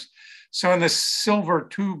 of course. So in this silver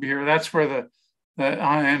tube here, that's where the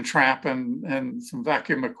ion trap and some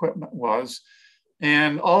vacuum equipment was.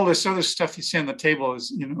 And all this other stuff you see on the table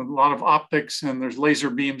is, a lot of optics, and there's laser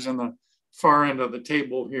beams on the far end of the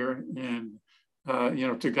table here, and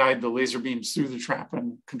to guide the laser beams through the trap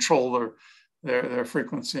and control their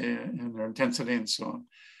frequency and their intensity and so on.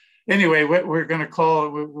 Anyway, what we're going to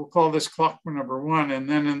call, we'll call this clock number 1. And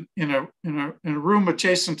then in a room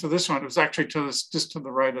adjacent to this one, it was actually to this, just to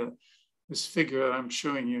the right of this figure that I'm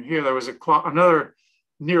showing you here, there was a clock, another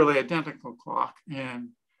nearly identical clock, and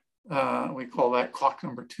we call that clock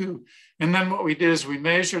number 2. And then what we did is we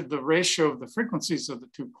measured the ratio of the frequencies of the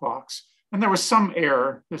 2 clocks, and there was some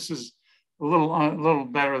error. This is a little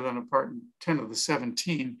better than a part in 10 to the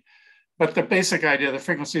 17. But the basic idea, the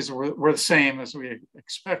frequencies were the same as we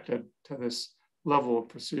expected to this level of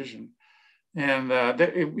precision. And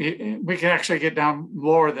we can actually get down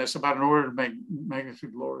lower than this, about an order of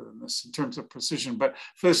magnitude lower than this in terms of precision. But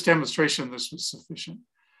for this demonstration, this was sufficient.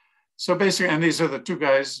 So basically, and these are the 2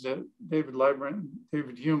 guys, David Librand and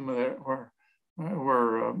David Hume, that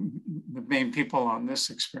were the main people on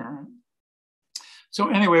this experiment. So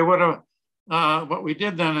anyway, what we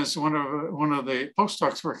did then is one of the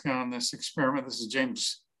postdocs working on this experiment. This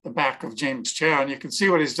is the back of James Chow, and you can see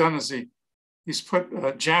what he's done is he's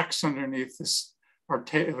put jacks underneath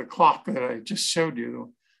the clock that I just showed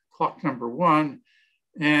you, clock number 1,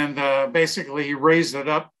 and basically he raised it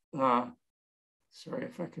up. Sorry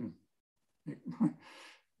if I can.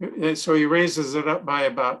 So he raises it up by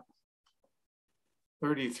about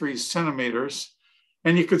 33 centimeters.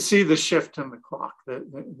 And you could see the shift in the clock.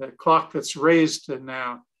 The clock that's raised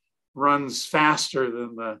now runs faster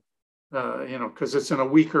than because it's in a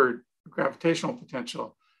weaker gravitational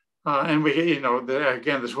potential. And we,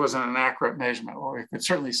 again, this wasn't an accurate measurement, or we could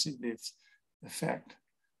certainly see the effect.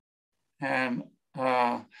 And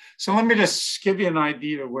so let me just give you an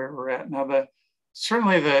idea of where we're at now.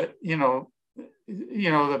 Certainly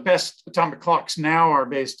the best atomic clocks now are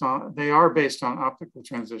based on optical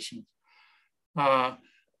transitions. But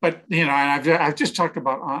and I've just talked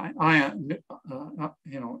about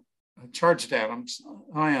charged atoms,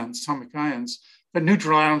 atomic ions, but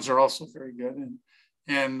neutral atoms are also very good,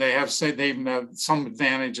 and they even have some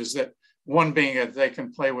advantages. That one being that they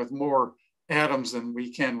can play with more atoms than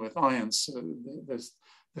we can with ions. So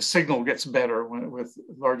the signal gets better with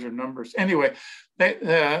larger numbers. Anyway,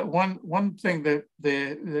 one thing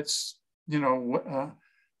that's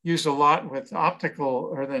used a lot with optical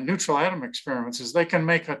or the neutral atom experiments is they can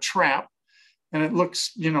make a trap, and it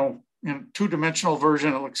looks, in a 2-dimensional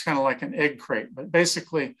version, it looks kind of like an egg crate. But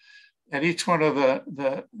basically, at each one of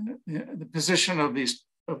the position of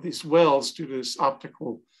these wells due to this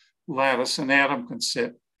optical lattice, an atom can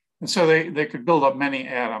sit, and so they could build up many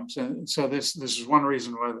atoms. And so this is one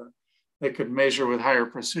reason why they could measure with higher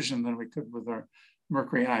precision than we could with our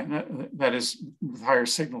mercury ion. That is, with higher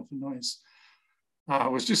signal to noise.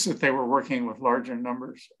 It was just that they were working with larger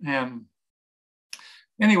numbers. And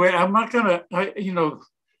anyway, I'm not gonna,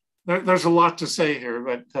 there's a lot to say here,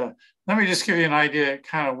 but let me just give you an idea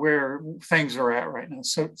kind of where things are at right now.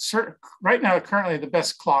 So right now, currently the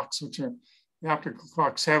best clocks, which are the optical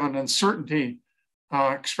clocks, have an uncertainty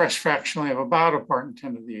expressed fractionally of about a part in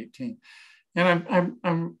 10 to the 18. And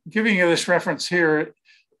I'm giving you this reference here.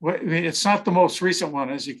 It's not the most recent one,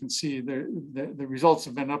 as you can see, the results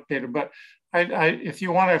have been updated, but if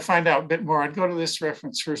you want to find out a bit more, I'd go to this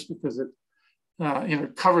reference first because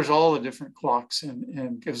it covers all the different clocks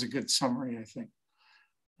and gives a good summary, I think.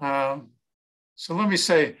 So let me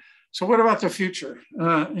say, so what about the future?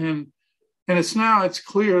 And it's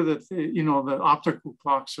clear that the optical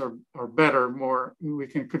clocks are better, we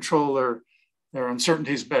can control their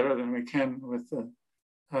uncertainties better than we can with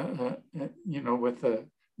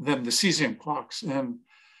than the cesium clocks. And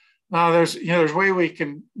there's a way we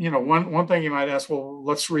can, one thing you might ask, well,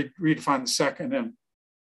 let's redefine the second. And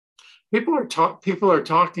people are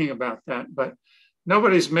talking about that, but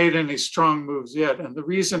nobody's made any strong moves yet. And the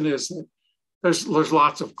reason is that there's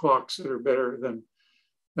lots of clocks that are better than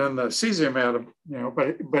the cesium atom,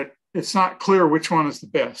 but it's not clear which one is the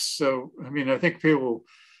best. So, I mean, I think people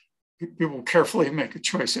carefully make a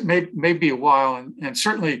choice. It may be a while, and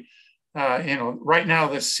certainly, right now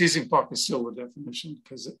the cesium clock is still the definition,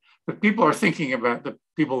 but people are thinking about, the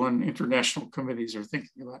people in international committees are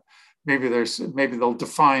thinking about maybe they'll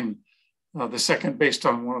define the second based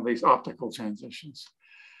on one of these optical transitions.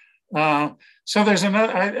 So there's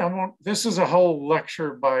another. This is a whole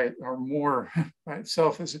lecture by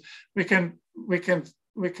itself. Is we can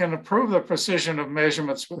improve the precision of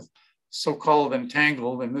measurements with so-called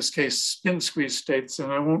entangled, in this case, spin squeeze states,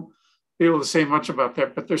 and I won't be able to say much about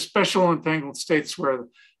that. But there's special entangled states where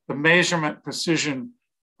the measurement precision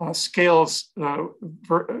scales,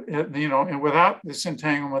 and without this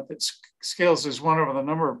entanglement, that scales as 1 over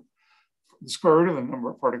the square root of the number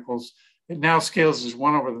of particles. It now scales as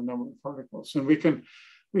 1 over the number of particles. And we can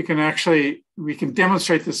we can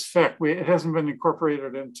demonstrate this effect. It hasn't been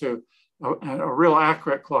incorporated into a real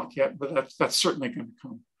accurate clock yet, but that's certainly going to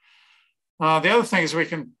come. The other thing is we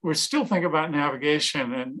still think about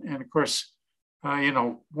navigation, and of course,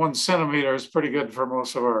 1 centimeter is pretty good for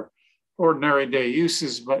most of our ordinary day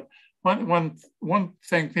uses. But one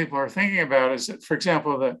thing people are thinking about is that, for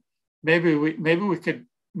example, that maybe we could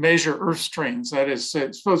measure Earth strains. That is,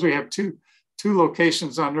 suppose we have two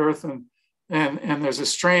locations on Earth, and there's a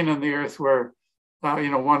strain in the Earth where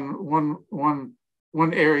one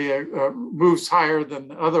area moves higher than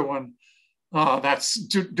the other one. That's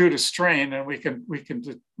due to strain, and we can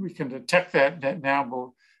detect that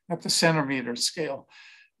now at the centimeter scale.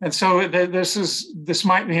 And so this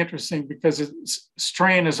might be interesting because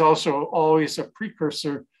strain is also always a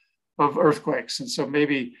precursor of earthquakes. And so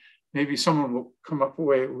maybe someone will come up with a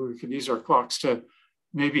way where we could use our clocks to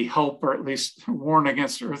maybe help or at least warn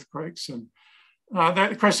against earthquakes. And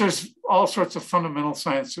that, of course, there's all sorts of fundamental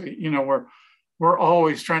science. We're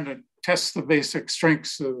always trying to test the basic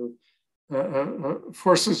strengths of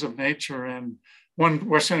forces of nature. And one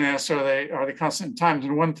question asked, are they constant in time?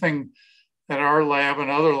 And one thing that our lab and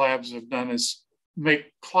other labs have done is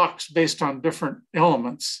make clocks based on different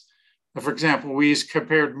elements. For example, we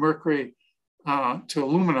compared mercury to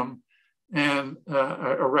aluminum, and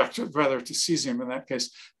or rather to cesium in that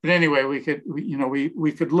case. But anyway, we could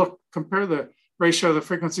compare the ratio of the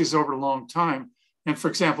frequencies over a long time, and for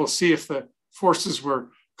example, see if the forces were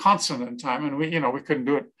constant in time. And we couldn't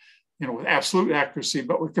do it, with absolute accuracy,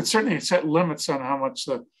 but we could certainly set limits on how much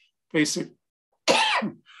the basic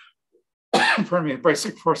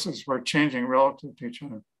basic forces were changing relative to each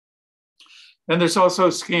other. And there's also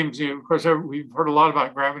schemes, of course, we've heard a lot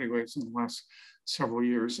about gravity waves in the last several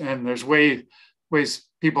years, and there's ways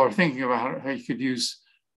people are thinking about how you could use,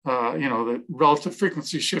 the relative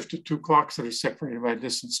frequency shift of two clocks that are separated by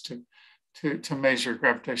distance to measure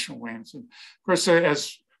gravitational waves. And of course,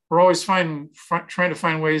 as we're always trying to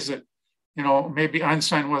find ways that, maybe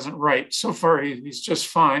Einstein wasn't right. So far, he's just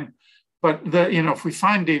fine. But if we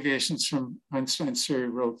find deviations from Einstein's theory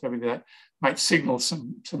of relativity, that might signal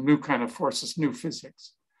some new kind of forces, new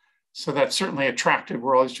physics. So that's certainly attractive.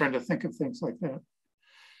 We're always trying to think of things like that.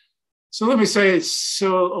 So let me say, you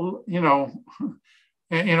saw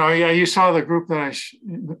the group that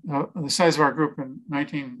the size of our group in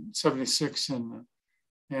 1976, and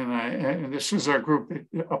this was our group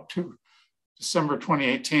up to December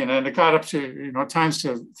 2018, and it got up to times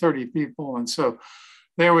to 30 people, and so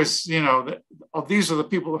there was these are the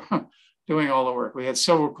people doing all the work. We had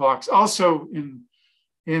several clocks. Also in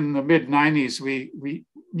the mid 90s, we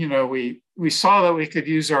saw that we could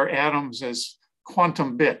use our atoms as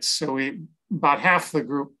quantum bits. So about half the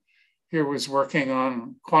group here was working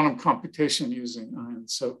on quantum computation using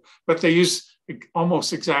ions. But they use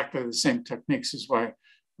almost exactly the same techniques, is why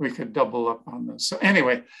we could double up on this. So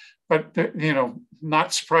anyway, but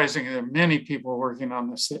not surprising, there are many people working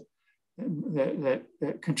on this that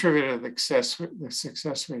contributed to the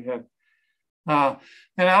success we had.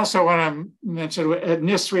 And I also want to mention, at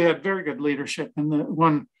NIST, we had very good leadership. And the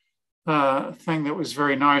one thing that was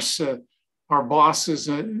very nice, our bosses,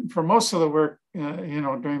 for most of the work,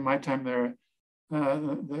 during my time there,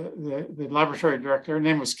 the laboratory director, her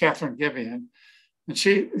name was Catherine Gibeon. And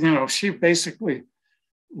she basically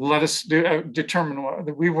let us determine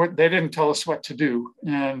what they didn't tell us what to do,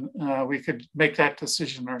 and we could make that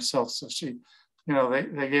decision ourselves. So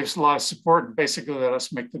they gave us a lot of support and basically let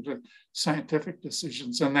us make the scientific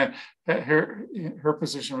decisions. And then her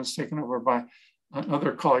position was taken over by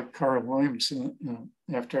another colleague, Carl Williams,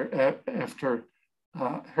 after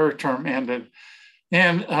her term ended.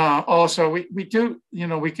 And also we get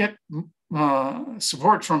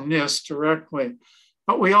support from NIST directly,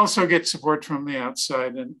 but we also get support from the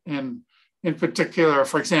outside. And in particular,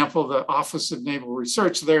 for example, the Office of Naval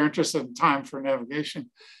Research, they're interested in time for navigation.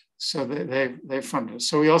 So they fund us.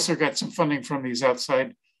 So we also got some funding from these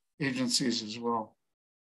outside agencies as well.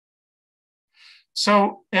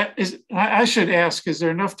 So I should ask, is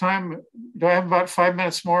there enough time? Do I have about 5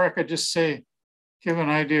 minutes more? I could just give an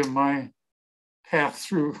idea of my path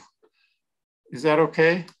through. Is that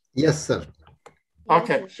okay? Yes, sir.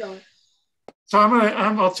 Okay. Yes, sure. So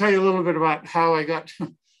I'll tell you a little bit about how I got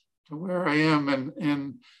to where I am.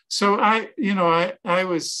 And so I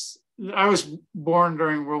was born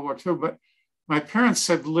during World War II, but my parents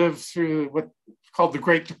had lived through what's called the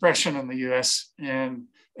Great Depression in the US and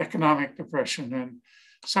economic depression. And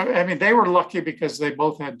so, they were lucky because they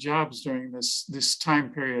both had jobs during this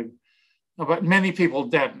time period, but many people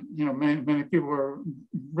didn't. Many people were in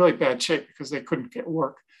really bad shape because they couldn't get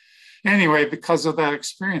work. Anyway, because of that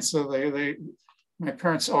experience, so my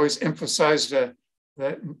parents always emphasized that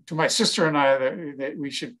to my sister and I that we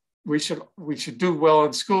should do well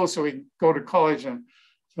in school so we can go to college and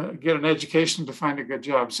get an education to find a good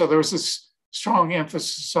job. So there was this strong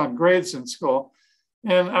emphasis on grades in school,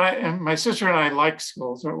 and my sister and I liked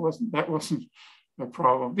school, so that wasn't a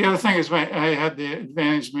problem. The other thing is I had the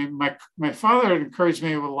advantage. My father encouraged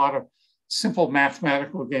me with a lot of simple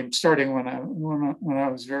mathematical games starting when I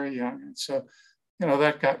was very young, and so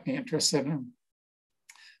that got me interested in.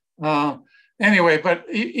 Anyway, but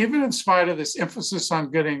even in spite of this emphasis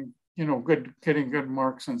on getting good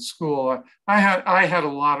marks in school, I had a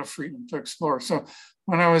lot of freedom to explore. So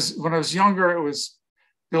when I was younger, it was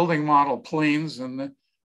building model planes, and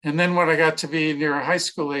then when I got to be near high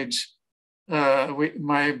school age,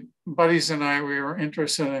 my buddies and I, we were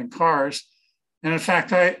interested in cars, and in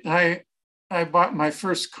fact, I bought my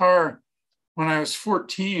first car when I was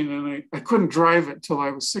 14, and I couldn't drive it till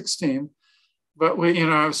I was 16. But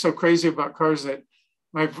I was so crazy about cars that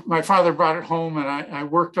my father brought it home, and I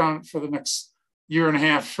worked on it for the next year and a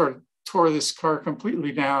half, sort of tore this car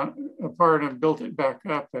completely apart and built it back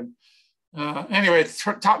up. And anyway, it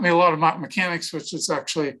taught me a lot about mechanics, which is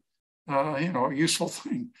actually, a useful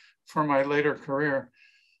thing for my later career.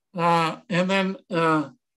 And then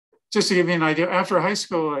just to give you an idea, after high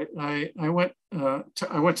school, I went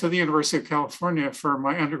to the University of California for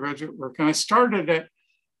my undergraduate work, and I started at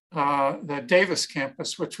the Davis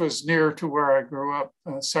campus, which was near to where I grew up,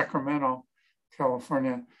 Sacramento,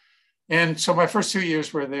 California. And so my first 2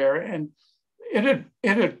 years were there, and it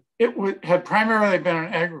had primarily been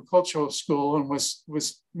an agricultural school and was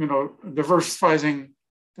diversifying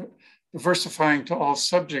to all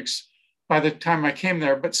subjects by the time I came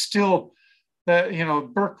there. But still, the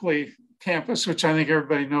Berkeley campus, which I think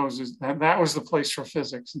everybody knows, that was the place for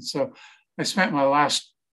physics. And so I spent my last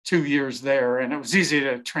 2 years there, and it was easy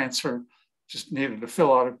to transfer. Just needed to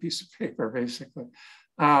fill out a piece of paper, basically.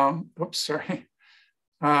 Oops, sorry.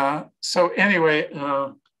 So anyway,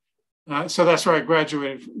 so that's where I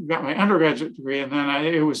graduated, got my undergraduate degree, and then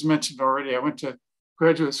it was mentioned already, I went to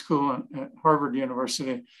graduate school at Harvard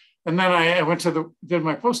University, and then I went did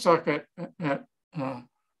my postdoc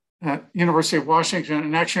at University of Washington,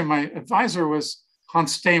 and actually my advisor was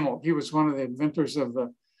Hans Stamel. He was one of the inventors of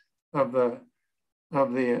the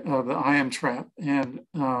ion trap, and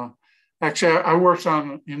actually I worked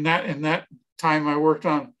on in that time I worked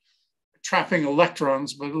on trapping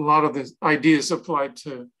electrons, but a lot of the ideas applied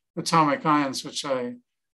to atomic ions, which I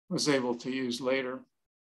was able to use later.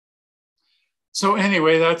 So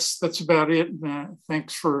anyway, that's about it.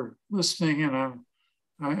 Thanks for listening, and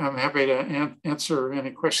I'm happy to answer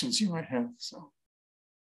any questions you might have. So.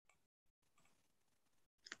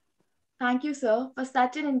 Thank you, sir, for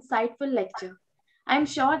such an insightful lecture. I'm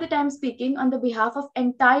sure that I'm speaking on the behalf of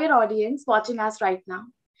entire audience watching us right now,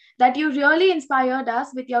 that you really inspired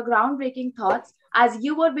us with your groundbreaking thoughts as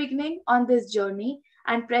you were beginning on this journey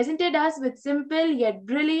and presented us with simple yet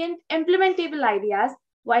brilliant implementable ideas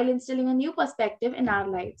while instilling a new perspective in our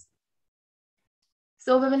lives.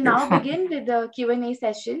 So we will now begin with the Q&A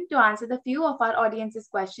session to answer the few of our audience's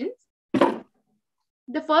questions.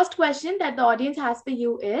 The first question that the audience has for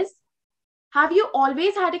you is, have you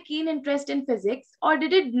always had a keen interest in physics, or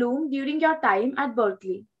did it bloom during your time at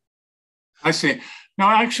Berkeley? I see. No,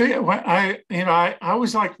 actually, I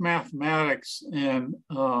always liked mathematics, and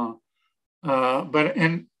but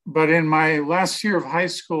in my last year of high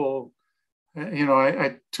school,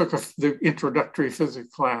 I took the introductory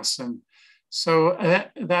physics class, and so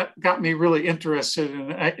that got me really interested.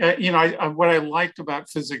 And what I liked about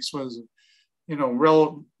physics was,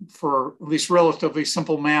 for at least relatively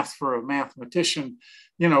simple math for a mathematician,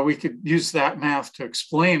 we could use that math to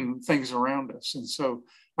explain things around us. And so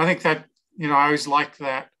I think that, I always liked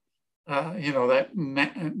that,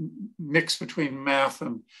 that mix between math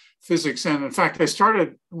and physics. And in fact,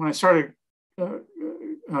 when I started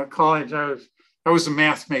college, I was a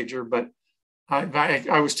math major, but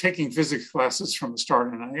I was taking physics classes from the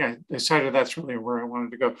start, and I decided that's really where I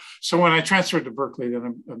wanted to go. So when I transferred to Berkeley,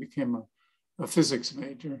 then I became a physics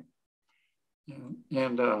major.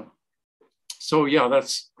 So yeah,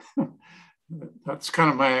 that's kind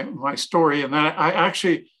of my story. And then I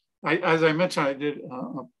actually, as I mentioned, I did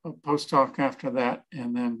a postdoc after that,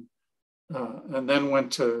 and then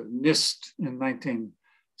went to NIST in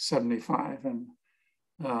 1975. And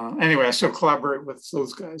anyway, I still collaborate with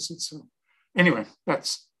those guys. And so anyway,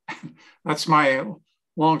 that's my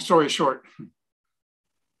long story short.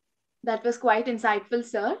 That was quite insightful,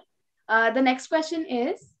 sir. The next question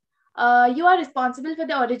is, you are responsible for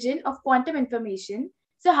the origin of quantum information.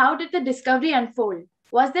 So how did the discovery unfold?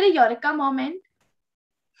 Was there a eureka moment?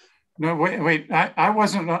 No, wait. I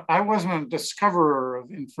wasn't a discoverer of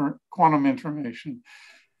quantum information.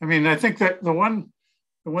 I mean, I think that the one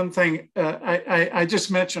thing I just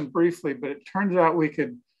mentioned briefly, but it turns out we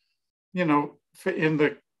could, you know, in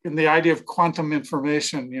the idea of quantum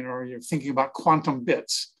information, you know, you're thinking about quantum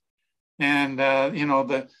bits, and you know,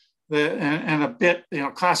 and a bit, you know,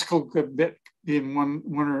 classical bit being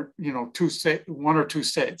one of two states.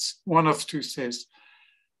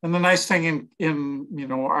 And the nice thing in you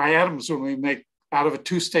know, our atoms, when we make out of a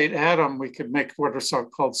two-state atom, we could make what are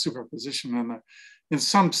so-called superposition, and in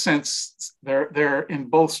some sense, they're in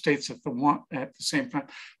both states at the same time.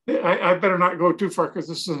 I better not go too far because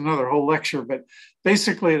this is another whole lecture. But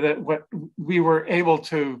basically, that what we were able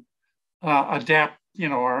to adapt, you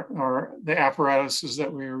know, the apparatuses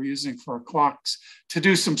that we were using for our clocks to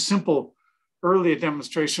do some simple early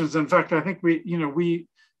demonstrations. In fact, I think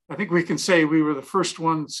I think we can say we were the first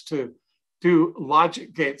ones to do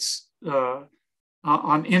logic gates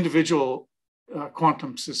on individual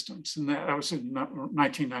quantum systems, and that was in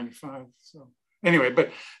 1995. So anyway,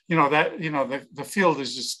 but you know that the field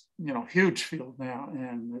is just, you know, huge field now,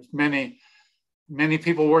 and there's many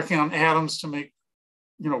people working on atoms to make,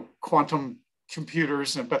 you know, quantum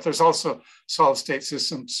computers, but there's also solid state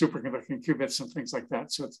systems, superconducting qubits, and things like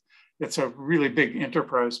that. So it's a really big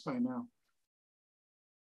enterprise by now.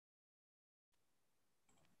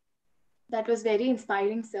 That was very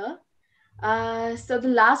inspiring, sir. So the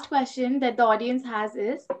last question that the audience has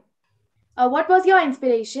is, what was your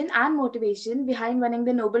inspiration and motivation behind winning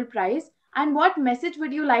the Nobel Prize? And what message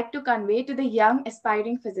would you like to convey to the young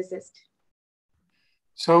aspiring physicist?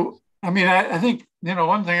 So, I mean, I think, you know,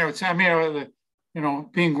 one thing I would say, I mean, you know,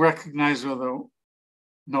 being recognized with a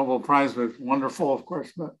Nobel Prize was wonderful, of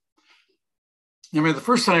course. But I mean, the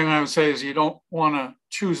first thing I would say is you don't want to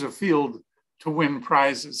choose a field to win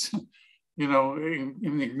prizes. You know,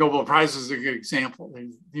 in the Nobel Prize is a good example.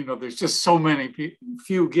 You know, there's just so many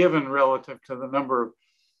few given relative to the number of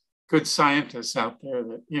good scientists out there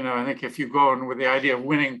that, you know, I think if you go in with the idea of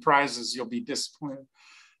winning prizes, you'll be disappointed.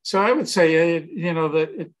 So I would say, you know,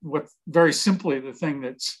 what very simply the thing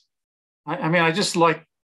that's, I mean, I just like,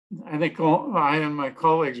 I think I and my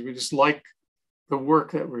colleagues, we just like the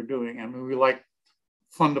work that we're doing. I mean, we like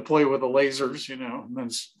fun to play with the lasers, you know, and then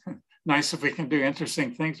it's nice if we can do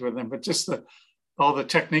interesting things with them, but just all the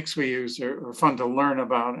techniques we use are fun to learn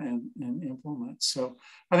about and implement. So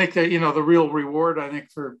I think that, you know, the real reward, I think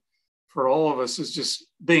for all of us is just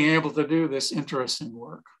being able to do this interesting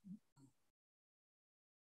work.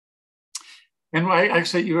 And I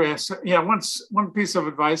say, you asked, yeah, one piece of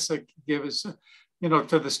advice I could give is, you know,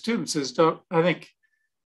 to the students is I think,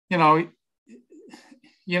 you know,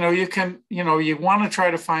 you can, you know, you want to try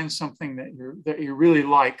to find something that you really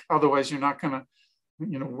like. Otherwise, you're not going to,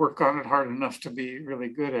 you know, work on it hard enough to be really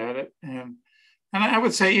good at it. And I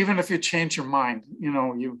would say, even if you change your mind, you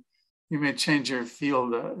know, you may change your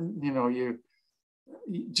field. You know, you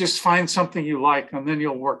just find something you like, and then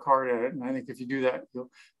you'll work hard at it. And I think if you do that,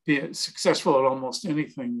 you'll be successful at almost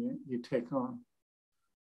anything you take on.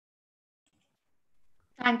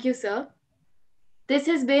 Thank you, sir. This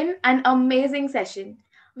has been an amazing session.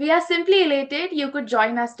 We are simply elated you could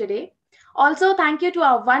join us today. Also, thank you to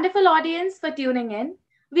our wonderful audience for tuning in.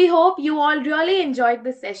 We hope you all really enjoyed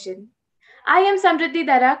this session. I am Samriddhi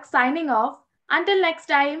Darak signing off. Until next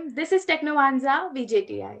time, this is Technovanza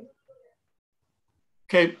VJTI.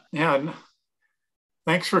 Okay, yeah.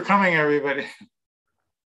 Thanks for coming, everybody.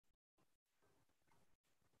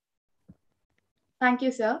 Thank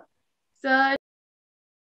you, sir. Sir.